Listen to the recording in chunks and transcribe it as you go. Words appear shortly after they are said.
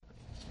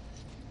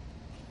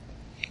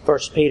1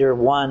 Peter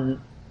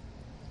 1,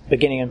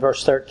 beginning in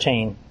verse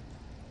 13.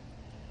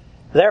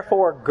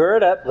 Therefore,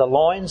 gird up the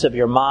loins of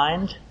your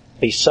mind,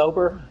 be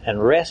sober,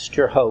 and rest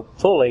your hope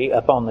fully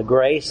upon the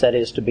grace that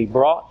is to be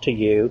brought to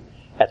you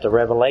at the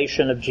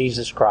revelation of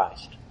Jesus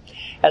Christ.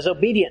 As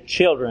obedient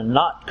children,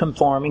 not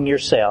conforming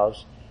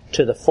yourselves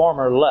to the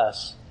former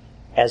lusts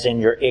as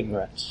in your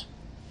ignorance.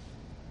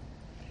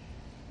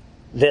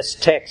 This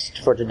text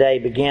for today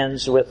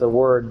begins with the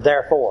word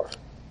therefore.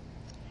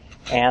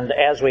 And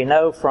as we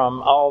know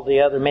from all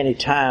the other many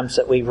times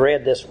that we've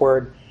read this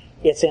word,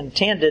 it's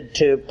intended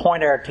to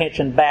point our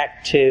attention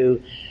back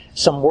to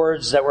some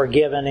words that were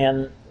given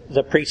in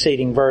the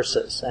preceding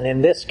verses. And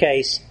in this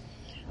case,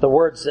 the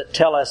words that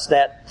tell us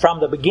that from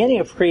the beginning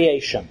of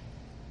creation,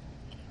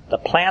 the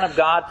plan of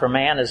God for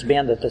man has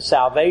been that the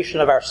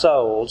salvation of our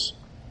souls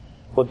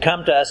would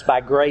come to us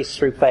by grace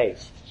through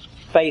faith.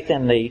 Faith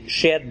in the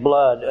shed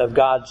blood of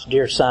God's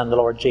dear Son, the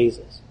Lord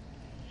Jesus.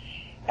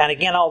 And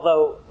again,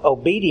 although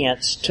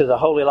obedience to the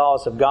holy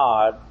laws of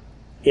God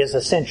is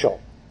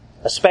essential,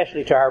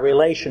 especially to our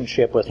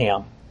relationship with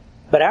Him,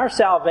 but our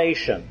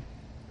salvation,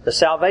 the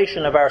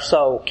salvation of our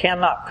soul,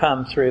 cannot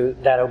come through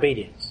that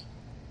obedience.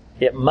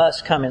 It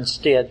must come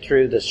instead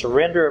through the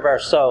surrender of our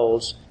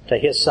souls to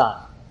His Son,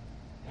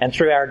 and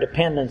through our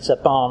dependence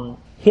upon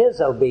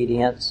His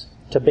obedience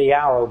to be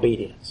our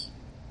obedience.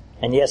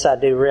 And yes, I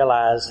do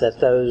realize that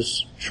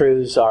those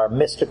truths are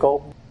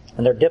mystical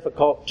and they're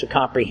difficult to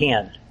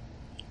comprehend.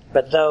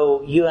 But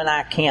though you and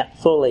I can't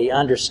fully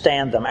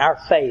understand them, our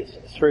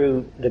faith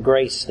through the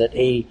grace that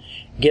He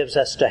gives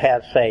us to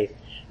have faith,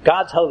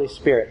 God's Holy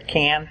Spirit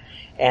can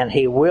and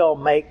He will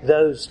make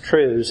those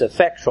truths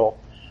effectual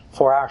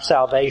for our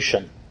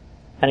salvation.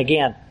 And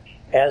again,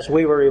 as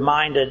we were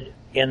reminded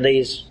in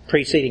these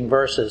preceding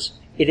verses,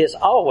 it is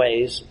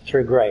always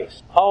through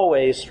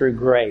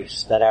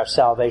grace that our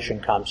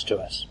salvation comes to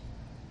us.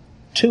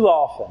 Too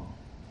often,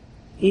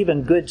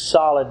 even good,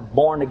 solid,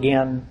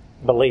 born-again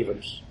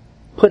believers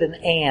put an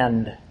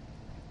 "and"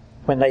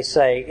 when they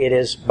say it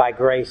is by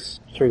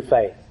grace through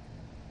faith,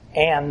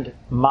 and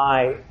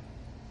my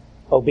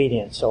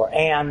obedience, or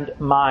and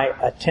my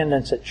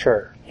attendance at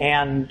church,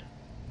 and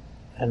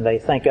they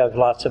think of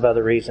lots of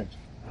other reasons.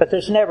 But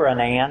there's never an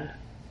 "and."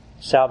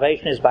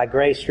 Salvation is by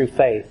grace through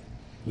faith.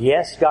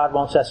 Yes, God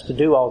wants us to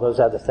do all those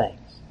other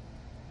things.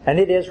 And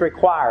it is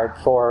required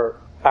for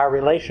our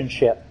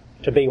relationship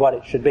to be what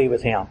it should be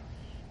with Him.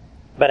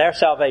 But our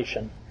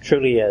salvation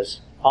truly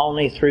is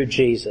only through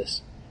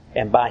Jesus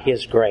and by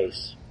His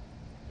grace.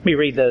 Let me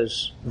read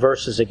those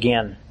verses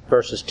again,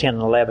 verses 10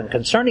 and 11.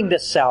 Concerning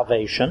this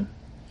salvation,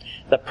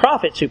 the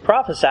prophets who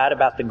prophesied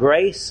about the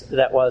grace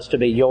that was to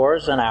be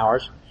yours and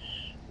ours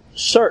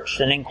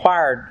searched and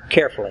inquired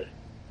carefully,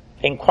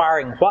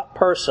 inquiring what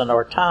person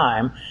or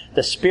time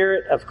the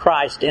Spirit of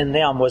Christ in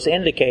them was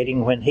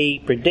indicating when He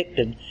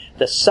predicted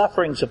the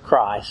sufferings of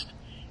Christ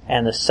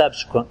and the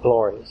subsequent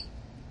glories.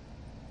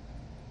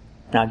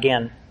 Now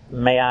again,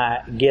 may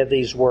I give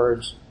these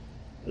words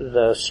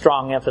the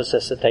strong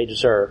emphasis that they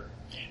deserve.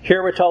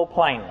 Here we're told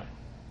plainly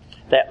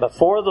that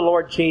before the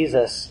Lord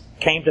Jesus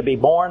came to be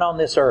born on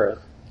this earth,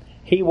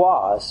 He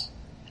was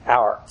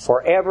our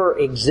forever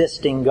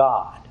existing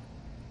God.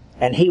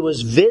 And He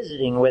was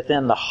visiting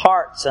within the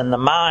hearts and the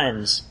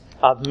minds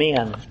of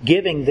men,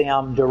 giving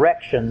them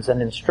directions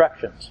and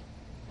instructions.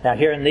 Now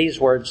here in these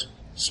words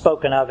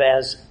spoken of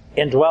as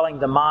indwelling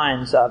the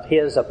minds of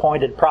His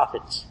appointed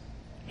prophets.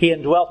 He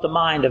indwelt the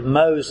mind of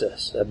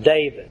Moses, of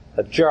David,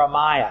 of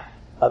Jeremiah,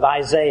 of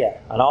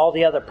Isaiah, and all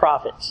the other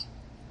prophets,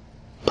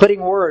 putting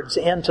words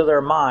into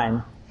their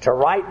mind to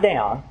write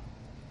down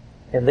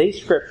in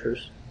these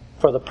scriptures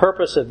for the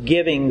purpose of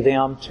giving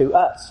them to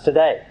us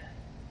today,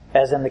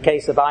 as in the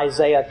case of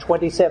Isaiah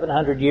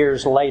 2,700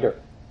 years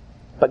later.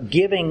 But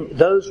giving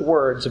those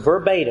words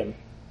verbatim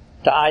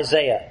to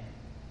Isaiah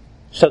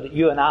so that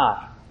you and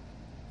I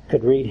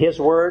could read his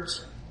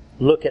words,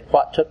 look at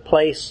what took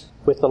place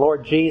with the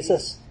Lord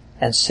Jesus,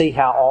 and see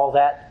how all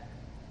that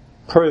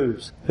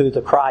proves who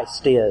the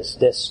Christ is,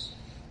 this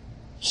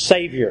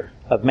Savior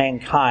of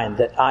mankind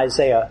that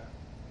Isaiah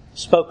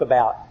spoke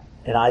about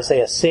in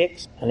Isaiah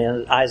 6 and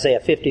in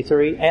Isaiah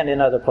 53 and in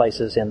other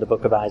places in the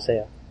book of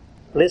Isaiah.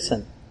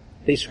 Listen,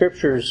 these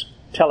scriptures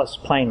tell us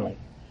plainly,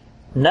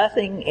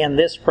 nothing in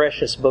this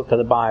precious book of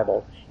the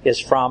Bible is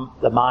from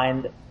the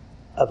mind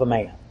of a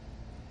man,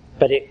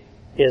 but it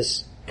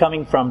is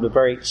coming from the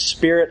very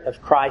Spirit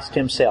of Christ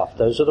Himself.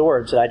 Those are the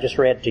words that I just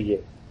read to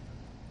you.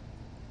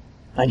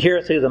 And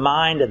here through the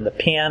mind and the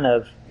pen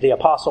of the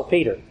Apostle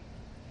Peter,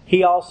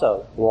 he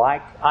also,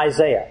 like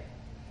Isaiah,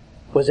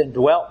 was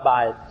indwelt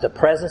by the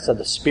presence of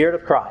the Spirit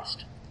of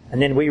Christ.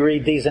 And then we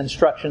read these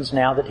instructions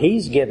now that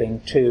he's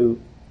giving to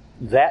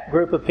that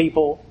group of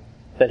people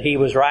that he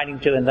was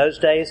writing to in those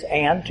days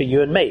and to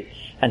you and me.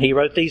 And he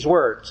wrote these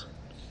words.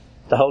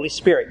 The Holy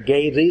Spirit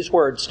gave these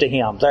words to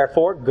him.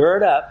 Therefore,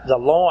 gird up the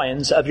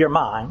loins of your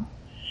mind,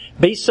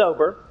 be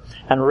sober,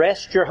 and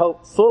rest your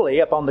hope fully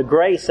upon the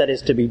grace that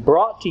is to be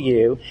brought to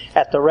you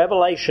at the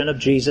revelation of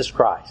Jesus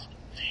Christ.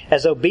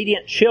 As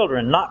obedient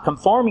children, not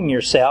conforming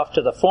yourself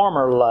to the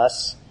former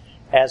lusts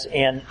as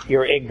in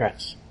your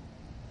ignorance.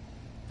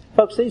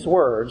 Folks, these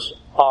words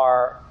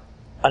are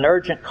an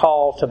urgent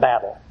call to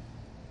battle.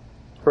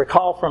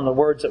 Recall from the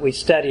words that we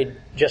studied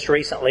just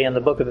recently in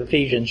the book of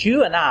Ephesians,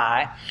 you and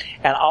I,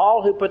 and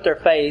all who put their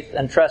faith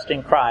and trust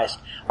in Christ,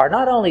 are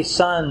not only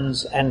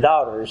sons and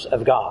daughters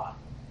of God.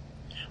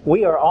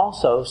 We are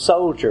also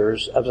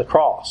soldiers of the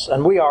cross,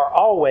 and we are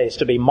always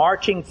to be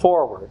marching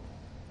forward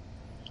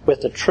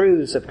with the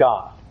truths of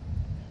God,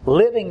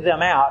 living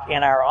them out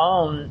in our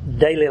own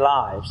daily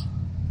lives.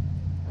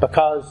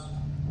 Because,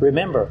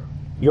 remember,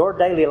 your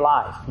daily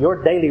life,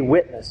 your daily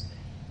witness,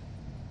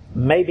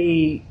 may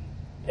be,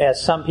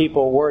 as some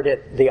people word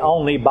it, the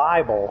only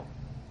Bible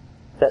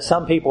that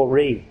some people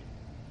read.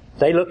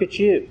 They look at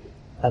you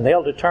and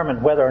they'll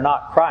determine whether or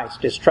not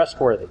Christ is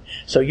trustworthy.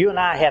 So you and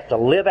I have to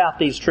live out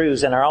these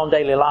truths in our own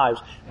daily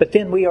lives, but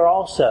then we are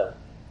also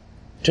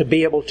to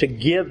be able to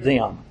give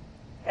them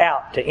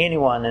out to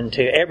anyone and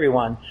to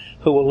everyone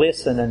who will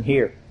listen and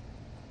hear.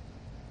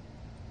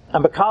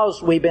 And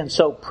because we've been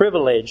so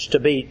privileged to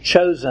be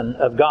chosen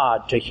of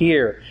God to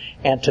hear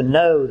and to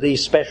know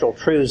these special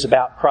truths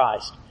about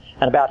Christ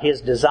and about His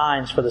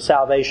designs for the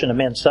salvation of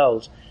men's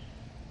souls,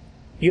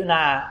 you and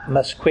I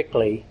must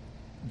quickly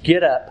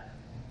get up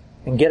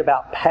and get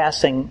about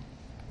passing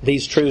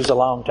these truths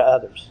along to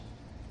others.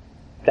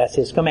 That's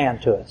His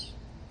command to us,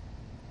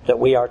 that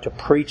we are to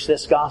preach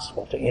this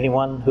gospel to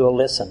anyone who will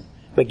listen,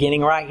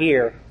 beginning right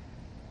here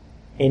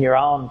in your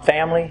own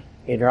family,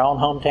 in your own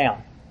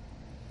hometown,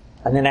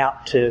 and then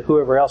out to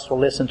whoever else will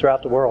listen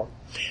throughout the world.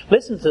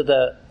 Listen to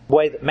the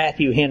way that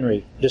Matthew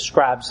Henry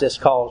describes this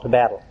call to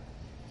battle.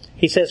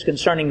 He says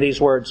concerning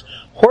these words,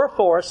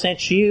 "Wherefore,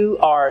 since you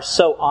are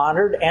so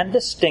honored and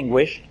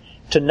distinguished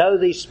to know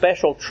these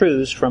special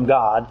truths from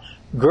God,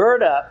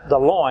 gird up the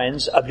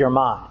loins of your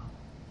mind.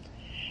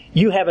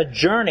 You have a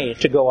journey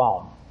to go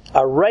on,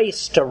 a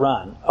race to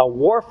run, a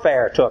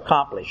warfare to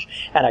accomplish,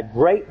 and a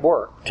great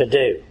work to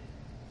do.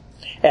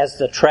 As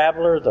the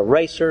traveler, the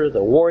racer,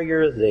 the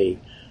warrior, the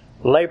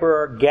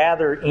laborer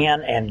gather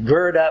in and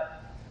gird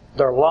up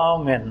their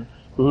long and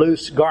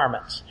loose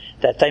garments,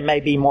 that they may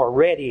be more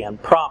ready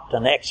and prompt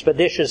and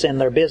expeditious in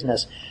their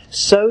business,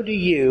 so do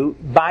you,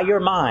 by your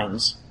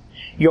minds,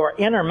 your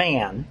inner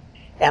man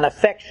and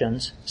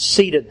affections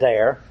seated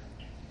there,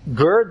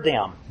 gird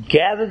them,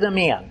 gather them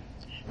in.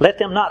 Let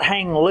them not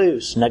hang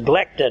loose,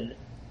 neglected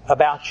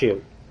about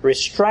you.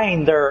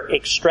 Restrain their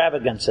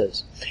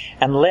extravagances,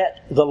 and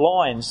let the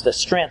loins, the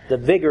strength, the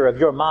vigor of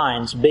your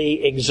minds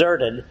be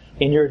exerted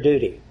in your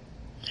duty.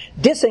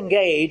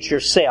 Disengage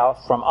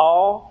yourself from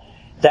all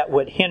that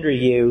would hinder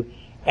you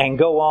and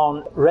go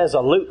on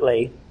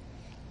resolutely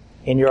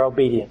in your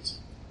obedience."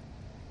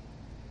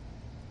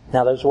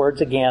 Now those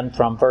words again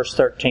from verse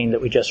 13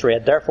 that we just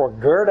read. "Therefore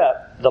gird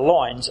up the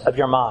loins of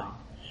your mind.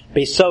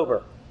 Be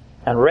sober,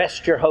 and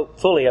rest your hope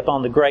fully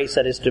upon the grace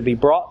that is to be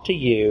brought to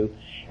you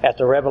at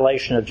the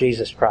revelation of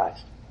Jesus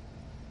Christ."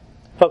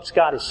 Folks,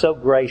 God is so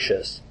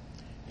gracious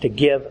to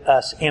give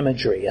us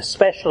imagery,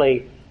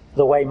 especially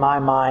the way my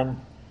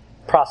mind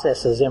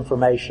processes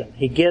information.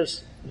 He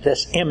gives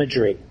this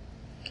imagery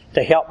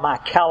to help my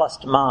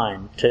calloused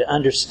mind to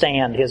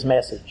understand His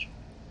message.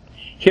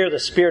 Here the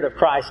Spirit of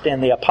Christ in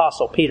the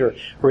Apostle Peter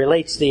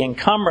relates the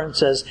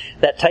encumbrances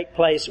that take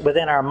place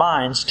within our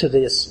minds to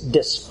this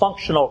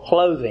dysfunctional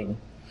clothing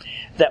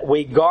that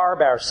we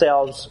garb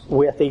ourselves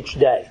with each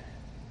day.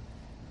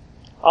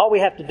 All we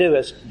have to do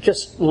is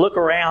just look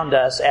around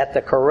us at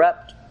the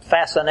corrupt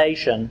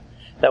fascination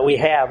that we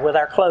have with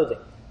our clothing.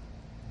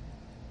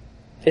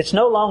 It's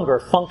no longer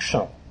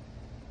functional.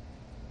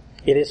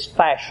 It is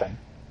fashion.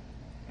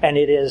 And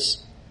it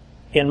is,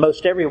 in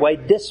most every way,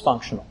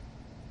 dysfunctional.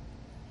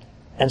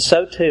 And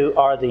so too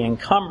are the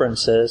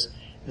encumbrances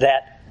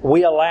that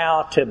we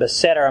allow to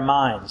beset our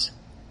minds.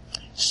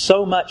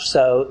 So much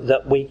so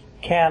that we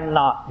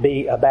cannot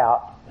be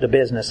about the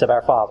business of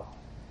our Father.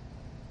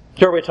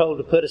 Here we're told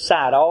to put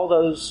aside all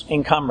those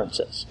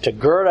encumbrances, to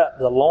gird up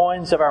the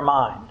loins of our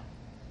mind.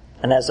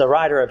 And as the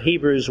writer of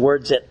Hebrews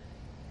words it,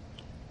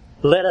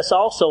 "Let us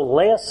also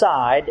lay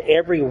aside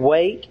every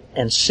weight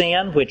and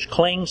sin which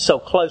clings so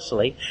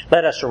closely.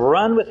 Let us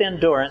run with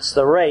endurance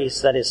the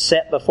race that is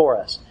set before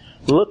us,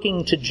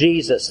 looking to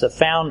Jesus, the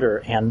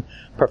founder and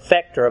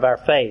perfecter of our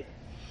faith,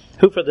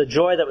 who for the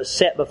joy that was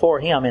set before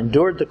Him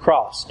endured the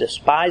cross,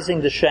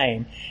 despising the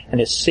shame, and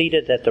is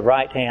seated at the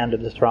right hand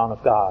of the throne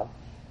of God."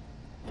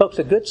 Folks,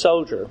 a good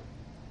soldier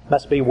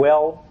must be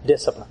well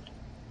disciplined.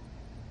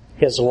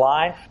 His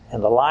life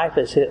and the life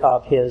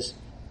of his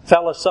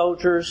fellow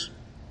soldiers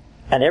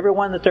and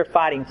everyone that they're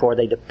fighting for,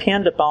 they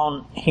depend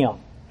upon him,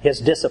 his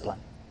discipline.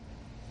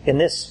 In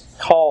this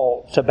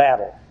call to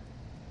battle,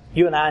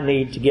 you and I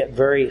need to get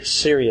very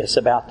serious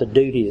about the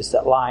duties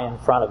that lie in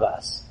front of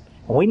us.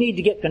 And we need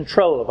to get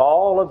control of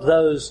all of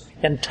those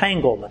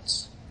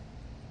entanglements,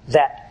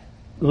 that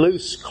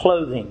loose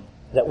clothing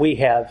that we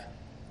have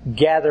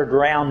gathered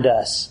round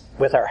us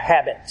with our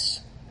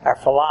habits, our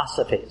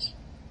philosophies.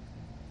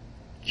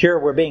 Here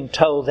we're being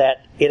told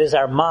that it is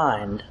our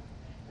mind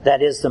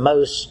that is the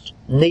most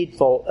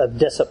needful of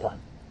discipline.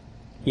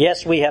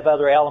 Yes, we have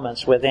other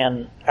elements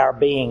within our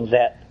being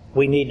that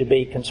we need to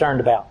be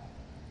concerned about.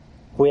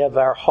 We have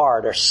our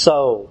heart, our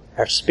soul,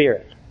 our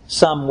spirit.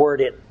 Some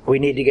word it, we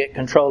need to get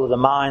control of the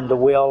mind, the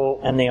will,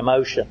 and the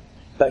emotion.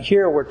 But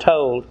here we're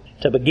told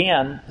to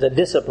begin the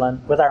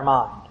discipline with our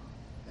mind.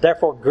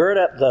 Therefore, gird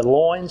up the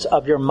loins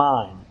of your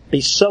mind.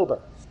 Be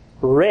sober.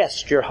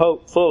 Rest your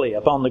hope fully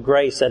upon the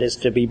grace that is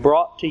to be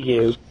brought to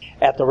you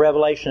at the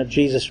revelation of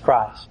Jesus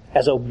Christ.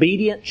 As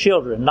obedient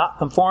children, not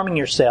conforming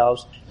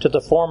yourselves to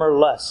the former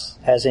lusts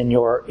as in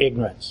your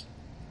ignorance.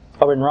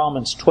 Over in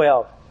Romans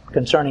 12,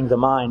 concerning the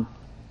mind,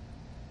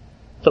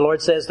 the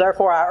Lord says,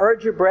 Therefore I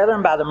urge you,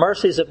 brethren, by the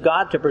mercies of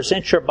God, to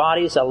present your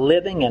bodies a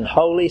living and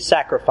holy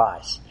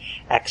sacrifice,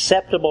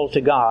 acceptable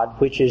to God,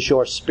 which is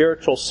your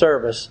spiritual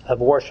service of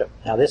worship.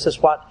 Now this is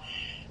what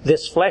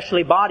this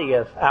fleshly body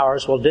of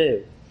ours will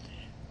do.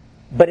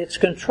 But it's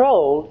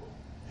controlled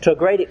to a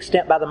great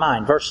extent by the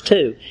mind. Verse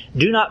 2,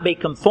 Do not be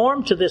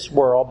conformed to this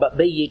world, but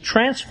be ye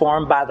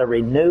transformed by the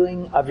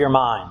renewing of your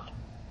mind,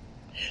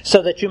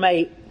 so that you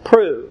may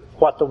prove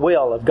what the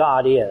will of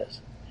God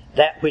is,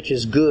 that which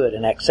is good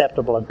and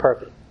acceptable and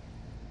perfect.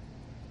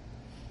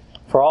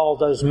 For all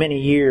those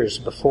many years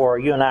before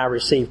you and I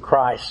received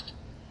Christ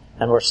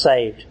and were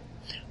saved,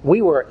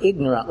 we were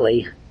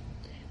ignorantly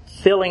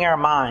filling our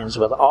minds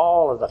with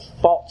all of the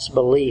false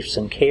beliefs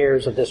and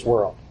cares of this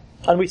world.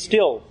 And we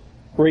still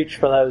reach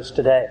for those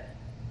today.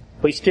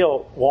 We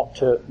still want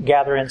to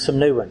gather in some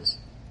new ones.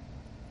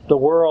 The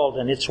world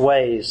and its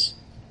ways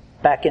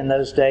back in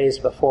those days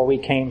before we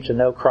came to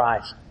know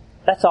Christ,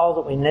 that's all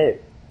that we knew.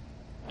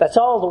 That's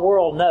all the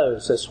world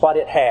knows is what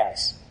it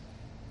has.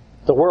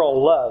 The world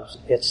loves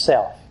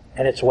itself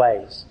and its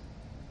ways.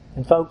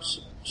 And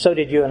folks, so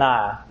did you and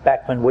I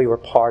back when we were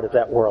part of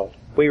that world.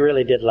 We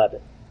really did love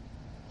it.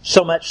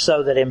 So much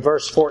so that in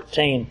verse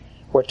 14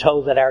 we're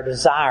told that our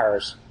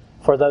desires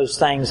for those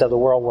things of the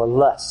world were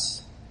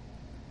lusts.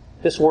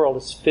 This world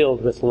is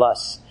filled with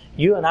lusts.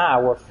 You and I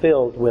were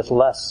filled with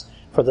lusts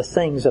for the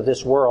things of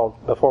this world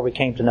before we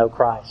came to know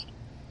Christ.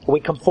 We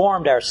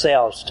conformed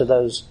ourselves to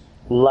those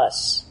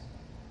lusts,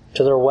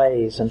 to their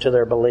ways and to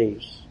their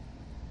beliefs.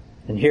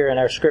 And here in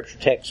our scripture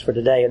text for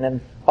today, and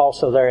then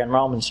also there in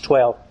Romans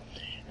 12,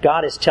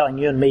 God is telling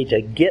you and me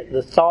to get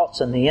the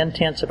thoughts and the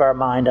intents of our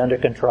mind under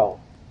control.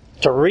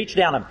 To reach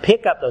down and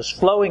pick up those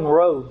flowing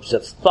robes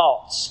of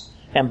thoughts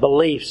and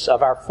beliefs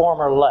of our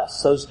former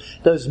lusts.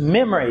 Those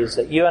memories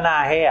that you and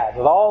I have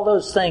of all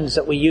those things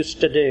that we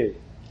used to do.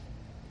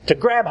 To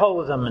grab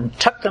hold of them and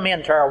tuck them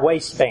into our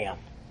waistband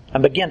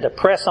and begin to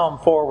press on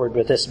forward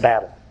with this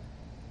battle.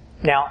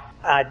 Now,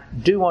 I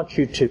do want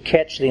you to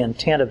catch the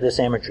intent of this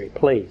imagery,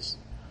 please.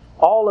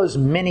 All those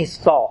many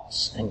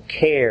thoughts and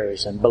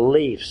cares and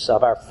beliefs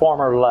of our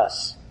former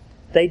lusts,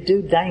 they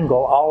do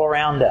dangle all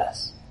around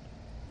us.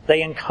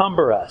 They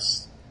encumber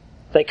us.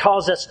 They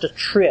cause us to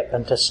trip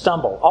and to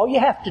stumble. All you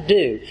have to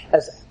do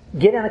is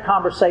get in a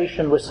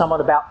conversation with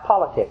someone about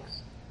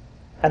politics.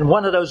 And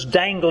one of those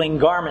dangling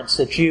garments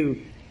that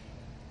you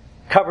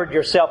covered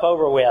yourself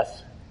over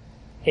with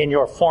in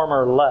your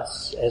former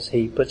lusts, as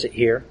he puts it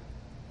here,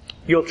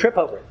 you'll trip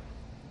over it.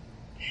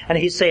 And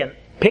he's saying,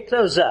 pick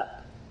those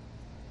up.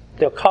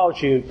 They'll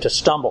cause you to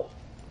stumble.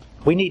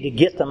 We need to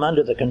get them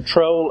under the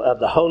control of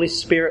the Holy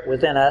Spirit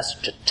within us,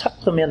 to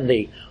tuck them in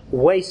the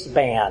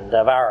waistband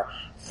of our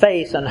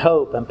faith and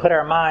hope and put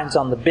our minds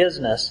on the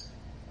business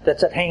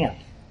that's at hand.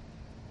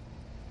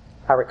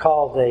 I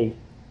recall the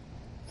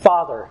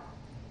father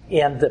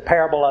in the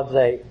parable of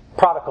the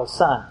prodigal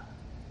son.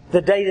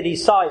 The day that he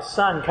saw his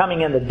son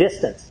coming in the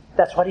distance,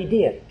 that's what he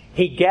did.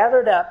 He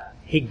girded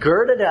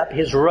up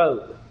his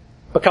robe,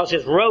 because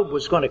his robe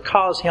was going to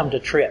cause him to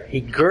trip.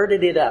 He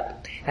girded it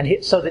up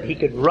so that he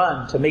could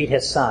run to meet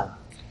his son.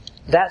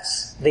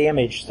 That's the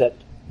image that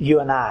you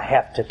and I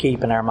have to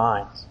keep in our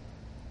minds.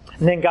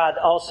 And then God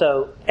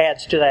also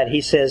adds to that.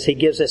 He says, he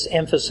gives us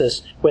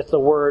emphasis with the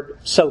word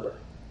sober.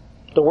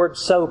 The word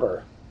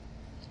sober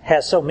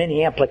has so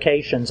many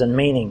implications and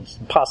meanings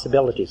and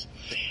possibilities.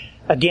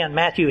 Again,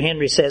 Matthew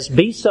Henry says,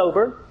 be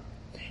sober,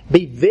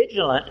 be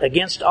vigilant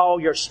against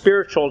all your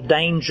spiritual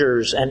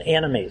dangers and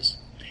enemies,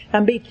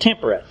 and be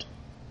temperate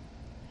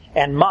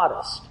and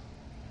modest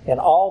in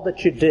all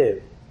that you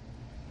do,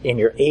 in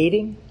your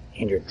eating,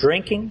 in your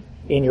drinking,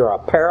 in your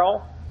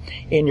apparel,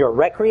 in your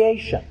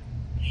recreation,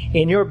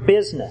 in your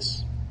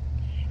business,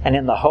 and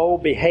in the whole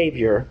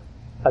behavior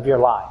of your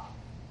life.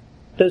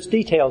 Those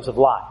details of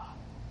life,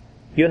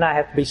 you and I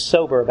have to be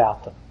sober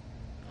about them.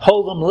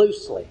 Hold them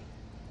loosely.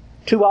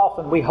 Too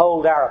often we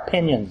hold our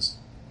opinions,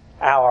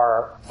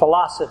 our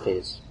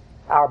philosophies,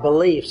 our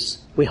beliefs,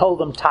 we hold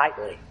them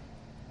tightly.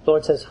 The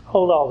Lord says,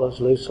 hold all those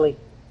loosely.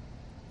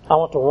 I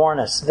want to warn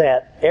us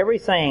that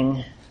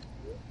everything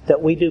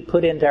that we do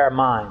put into our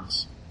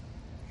minds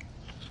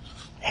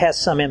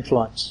has some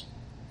influence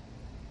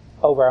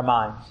over our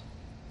minds.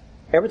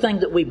 Everything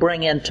that we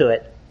bring into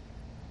it,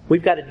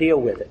 we've got to deal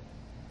with it.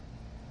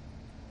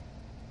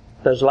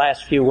 Those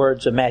last few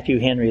words of Matthew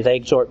Henry, they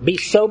exhort, be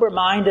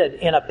sober-minded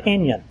in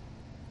opinion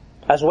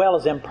as well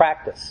as in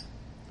practice,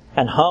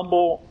 and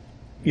humble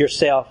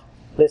yourself,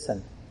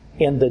 listen,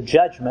 in the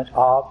judgment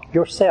of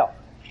yourself.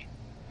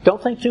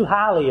 Don't think too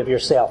highly of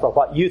yourself or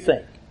what you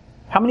think.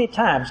 How many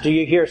times do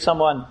you hear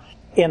someone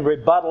in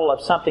rebuttal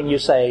of something you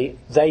say,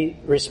 they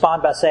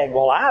respond by saying,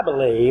 well, I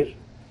believe.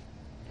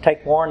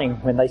 Take warning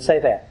when they say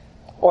that.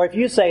 Or if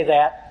you say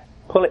that,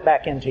 pull it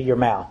back into your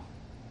mouth.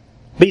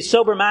 Be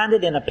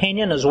sober-minded in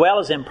opinion as well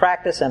as in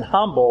practice, and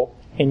humble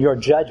in your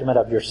judgment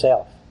of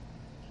yourself.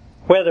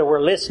 Whether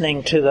we're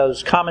listening to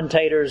those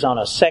commentators on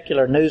a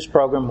secular news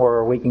program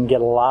where we can get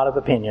a lot of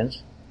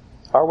opinions,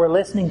 or we're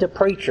listening to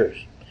preachers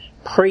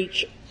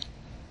preach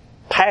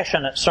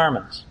passionate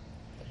sermons,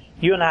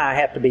 you and I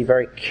have to be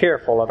very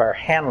careful of our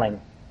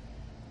handling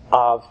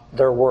of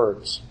their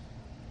words,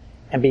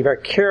 and be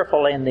very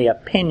careful in the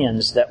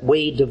opinions that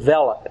we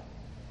develop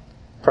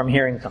from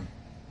hearing them.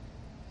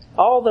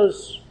 All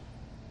those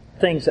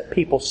things that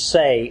people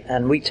say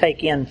and we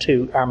take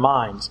into our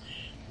minds,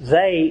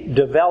 they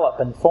develop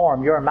and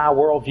form your and my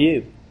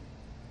worldview.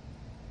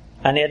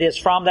 And it is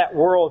from that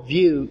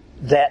worldview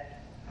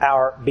that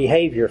our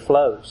behavior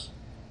flows.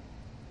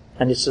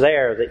 And it's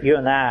there that you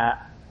and I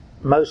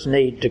most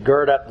need to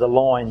gird up the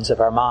loins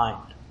of our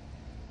mind,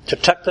 to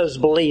tuck those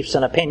beliefs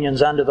and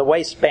opinions under the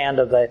waistband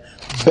of the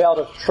belt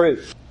of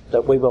truth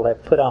that we will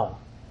have put on.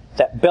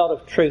 That belt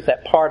of truth,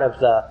 that part of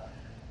the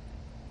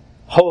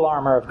whole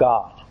armor of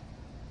God.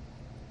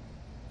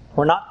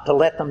 We're not to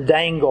let them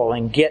dangle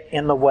and get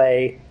in the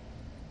way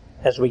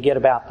as we get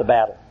about the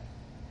battle.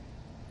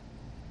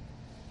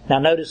 Now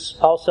notice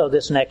also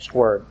this next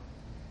word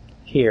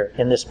here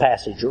in this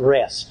passage,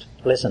 rest.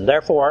 Listen,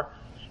 therefore,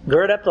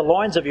 gird up the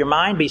loins of your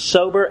mind, be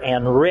sober,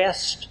 and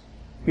rest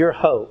your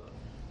hope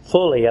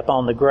fully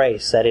upon the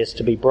grace that is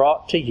to be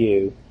brought to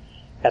you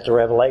at the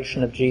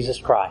revelation of Jesus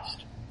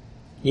Christ.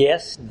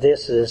 Yes,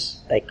 this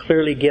is a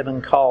clearly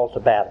given call to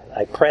battle,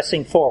 a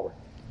pressing forward.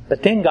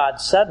 But then God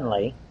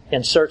suddenly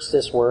inserts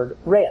this word,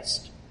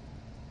 rest.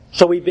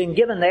 So we've been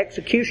given the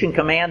execution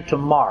command to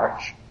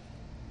march,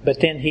 but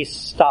then He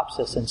stops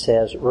us and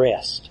says,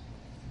 rest.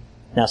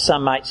 Now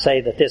some might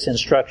say that this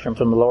instruction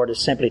from the Lord is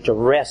simply to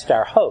rest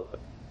our hope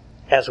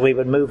as we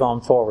would move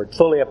on forward,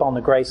 fully upon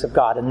the grace of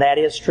God. And that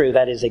is true.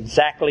 That is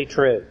exactly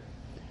true.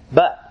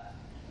 But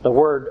the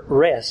word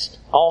rest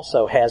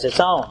also has its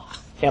own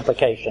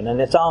implication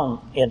and its own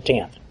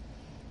intent.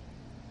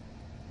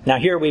 Now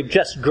here we've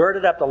just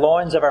girded up the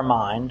loins of our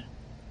mind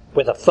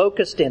with a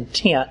focused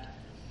intent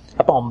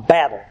upon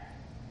battle.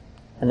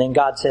 And then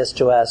God says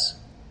to us,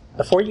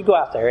 before you go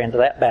out there into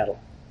that battle,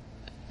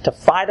 to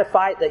fight a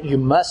fight that you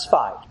must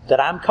fight, that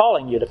I'm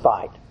calling you to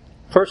fight,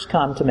 first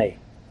come to me,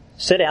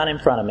 sit down in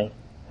front of me,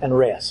 and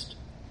rest.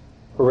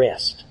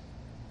 Rest.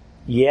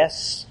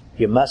 Yes,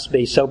 you must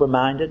be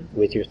sober-minded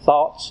with your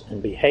thoughts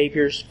and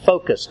behaviors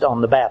focused on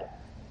the battle.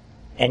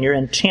 And your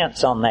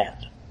intent's on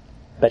that.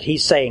 But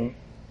He's saying,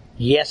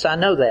 yes, I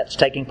know that's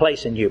taking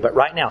place in you, but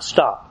right now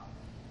stop.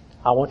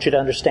 I want you to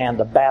understand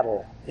the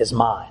battle is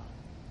mine.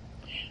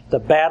 The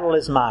battle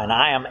is mine.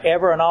 I am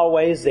ever and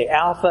always the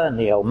Alpha and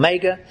the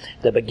Omega,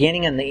 the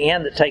beginning and the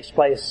end that takes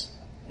place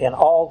in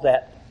all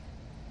that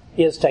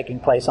is taking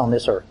place on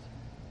this earth.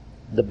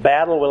 The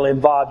battle will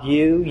involve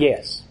you,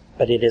 yes,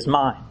 but it is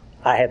mine.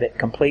 I have it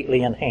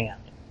completely in hand.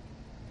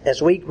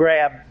 As we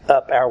grab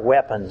up our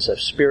weapons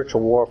of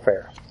spiritual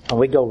warfare and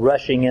we go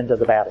rushing into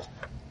the battle,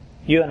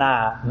 you and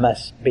I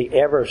must be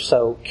ever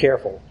so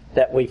careful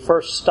that we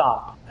first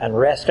stop and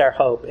rest our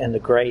hope in the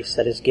grace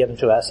that is given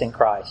to us in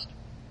Christ.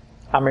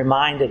 I'm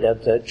reminded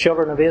of the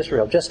children of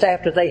Israel, just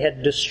after they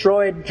had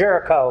destroyed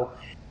Jericho,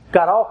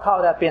 got all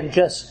caught up in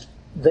just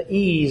the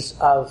ease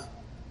of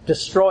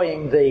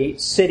destroying the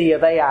city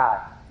of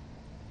Ai.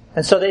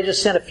 And so they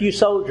just sent a few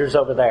soldiers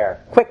over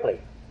there, quickly.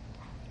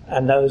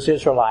 And those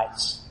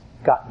Israelites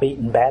got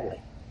beaten badly.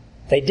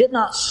 They did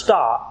not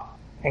stop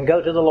and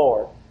go to the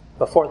Lord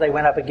before they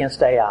went up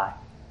against Ai.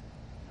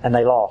 And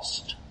they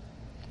lost.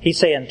 He's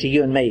saying to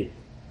you and me,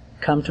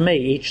 come to me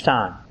each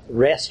time.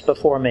 Rest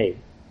before me.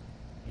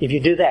 If you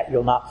do that,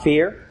 you'll not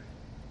fear.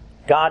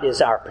 God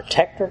is our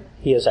protector.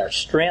 He is our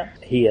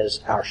strength. He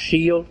is our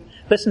shield.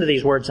 Listen to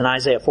these words in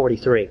Isaiah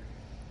 43.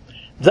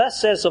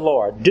 Thus says the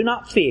Lord, do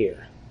not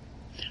fear,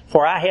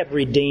 for I have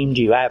redeemed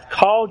you. I have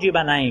called you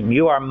by name.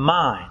 You are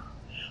mine.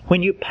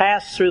 When you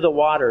pass through the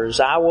waters,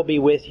 I will be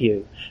with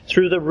you.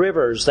 Through the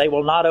rivers, they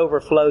will not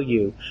overflow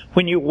you.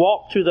 When you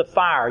walk through the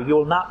fire, you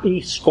will not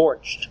be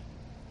scorched,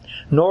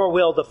 nor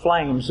will the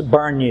flames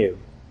burn you.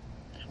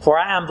 For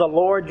I am the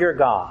Lord your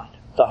God,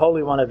 the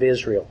Holy One of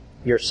Israel,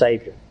 your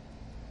Savior.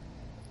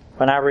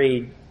 When I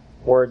read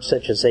words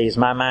such as these,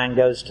 my mind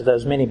goes to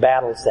those many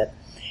battles that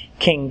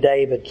King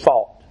David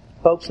fought.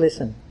 Folks,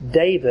 listen,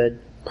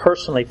 David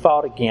personally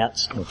fought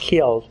against and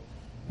killed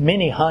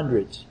many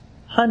hundreds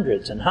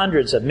and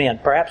hundreds of men,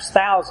 perhaps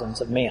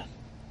thousands of men,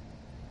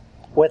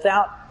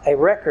 without a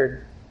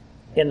record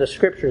in the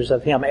Scriptures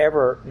of him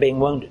ever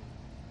being wounded.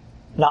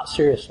 Not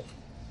seriously.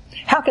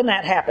 How can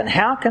that happen?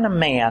 How can a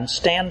man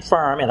stand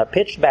firm in a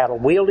pitched battle,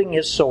 wielding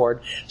his sword,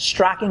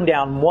 striking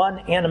down one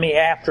enemy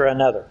after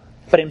another,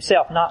 but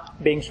himself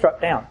not being struck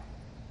down?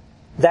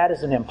 That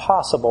is an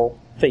impossible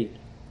feat.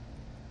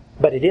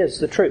 But it is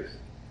the truth.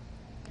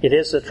 It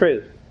is the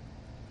truth.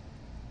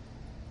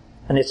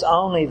 And it's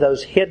only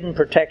those hidden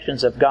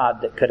protections of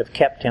God that could have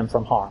kept him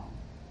from harm.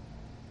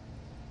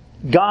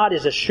 God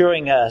is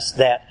assuring us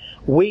that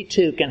we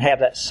too can have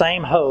that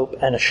same hope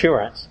and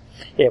assurance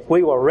if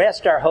we will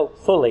rest our hope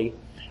fully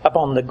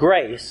upon the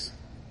grace,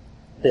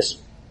 this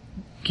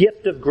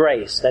gift of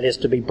grace that is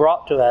to be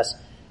brought to us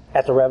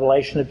at the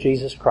revelation of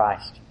Jesus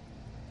Christ.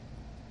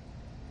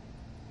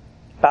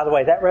 By the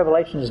way, that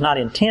revelation is not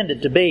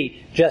intended to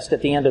be just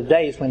at the end of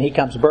days when he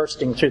comes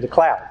bursting through the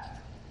clouds.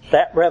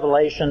 That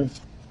revelation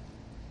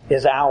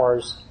is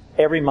ours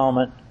every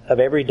moment of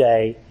every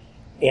day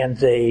in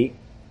the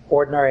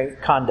ordinary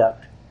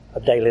conduct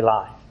of daily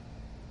life.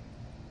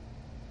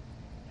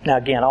 Now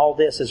again, all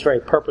this is very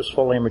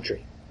purposeful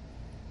imagery.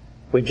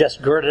 We've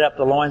just girded up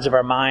the loins of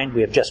our mind.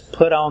 We have just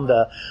put on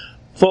the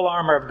full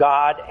armor of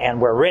God, and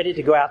we're ready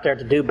to go out there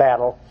to do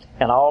battle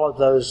in all of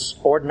those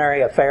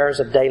ordinary affairs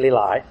of daily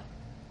life.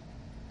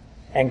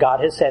 And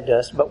God has said to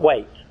us, but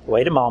wait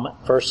a moment.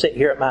 First sit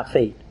here at my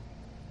feet.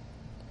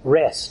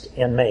 Rest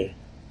in me.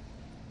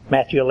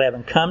 Matthew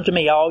 11, come to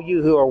me all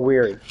you who are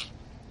weary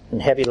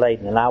and heavy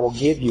laden, and I will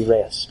give you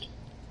rest.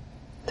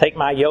 Take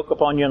my yoke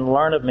upon you and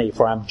learn of me,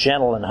 for I'm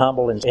gentle and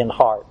humble in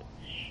heart,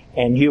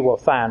 and you will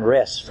find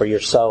rest for your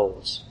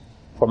souls.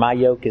 For my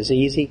yoke is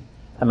easy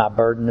and my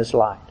burden is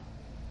light.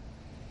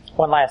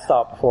 One last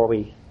thought before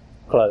we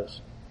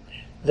close.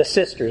 The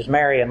sisters,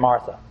 Mary and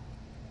Martha,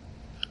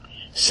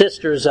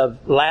 sisters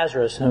of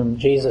Lazarus, whom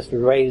Jesus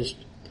raised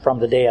from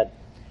the dead,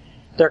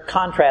 they're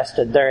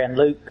contrasted there in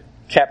Luke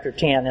chapter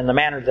 10 in the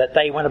manner that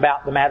they went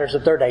about the matters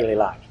of their daily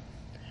life.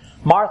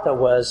 Martha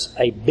was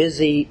a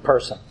busy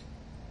person,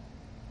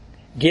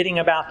 getting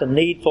about the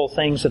needful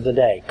things of the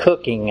day,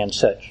 cooking and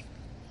such.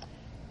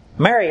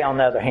 Mary, on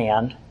the other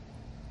hand,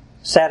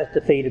 sat at the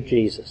feet of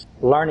Jesus,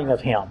 learning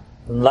of him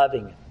and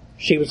loving him.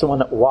 She was the one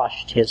that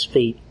washed his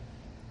feet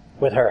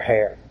with her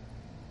hair.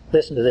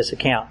 Listen to this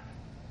account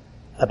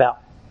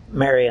about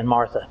Mary and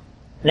Martha.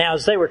 Now,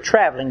 as they were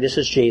traveling, this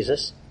is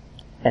Jesus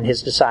and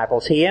his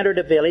disciples, he entered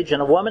a village,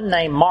 and a woman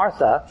named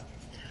Martha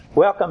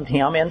welcomed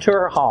him into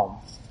her home.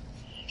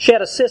 She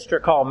had a sister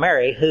called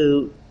Mary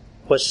who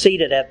was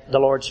seated at the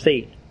Lord's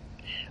feet,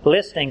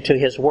 listening to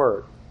his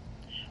word.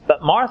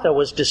 But Martha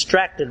was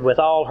distracted with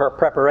all her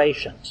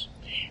preparations.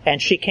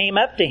 And she came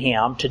up to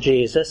him, to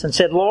Jesus, and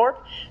said, Lord,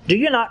 do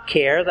you not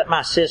care that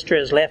my sister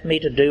has left me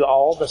to do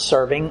all the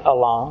serving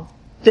alone?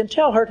 Then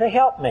tell her to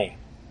help me.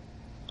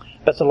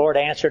 But the Lord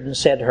answered and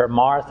said to her,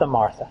 Martha,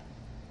 Martha,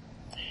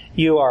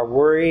 you are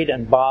worried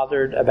and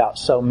bothered about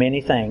so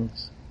many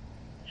things.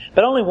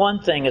 But only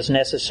one thing is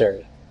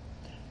necessary.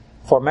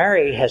 For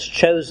Mary has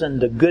chosen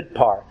the good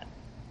part,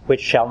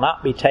 which shall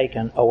not be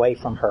taken away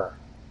from her.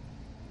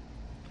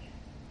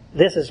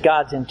 This is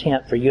God's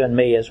intent for you and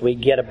me as we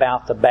get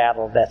about the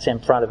battle that's in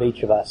front of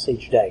each of us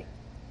each day.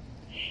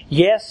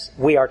 Yes,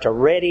 we are to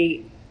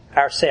ready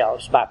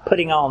ourselves by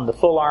putting on the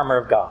full armor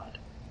of God.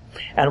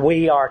 And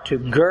we are to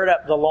gird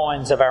up the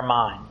loins of our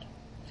mind.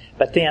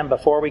 But then,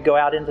 before we go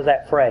out into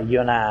that fray, you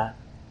and I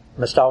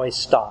must always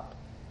stop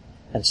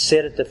and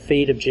sit at the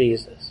feet of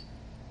Jesus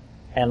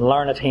and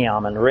learn of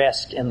him and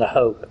rest in the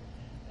hope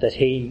that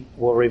he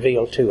will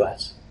reveal to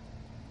us.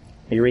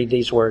 We read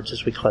these words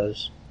as we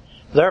close.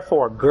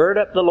 Therefore, gird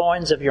up the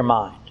loins of your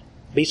mind,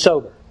 be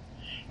sober,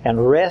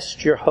 and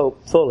rest your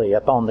hope fully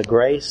upon the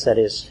grace that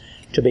is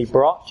to be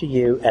brought to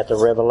you at the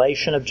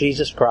revelation of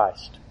Jesus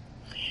Christ.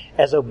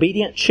 As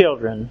obedient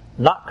children,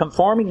 not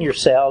conforming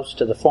yourselves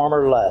to the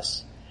former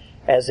lusts,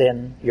 as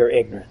in your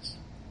ignorance.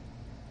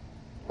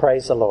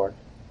 Praise the Lord.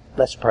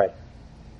 Let's pray.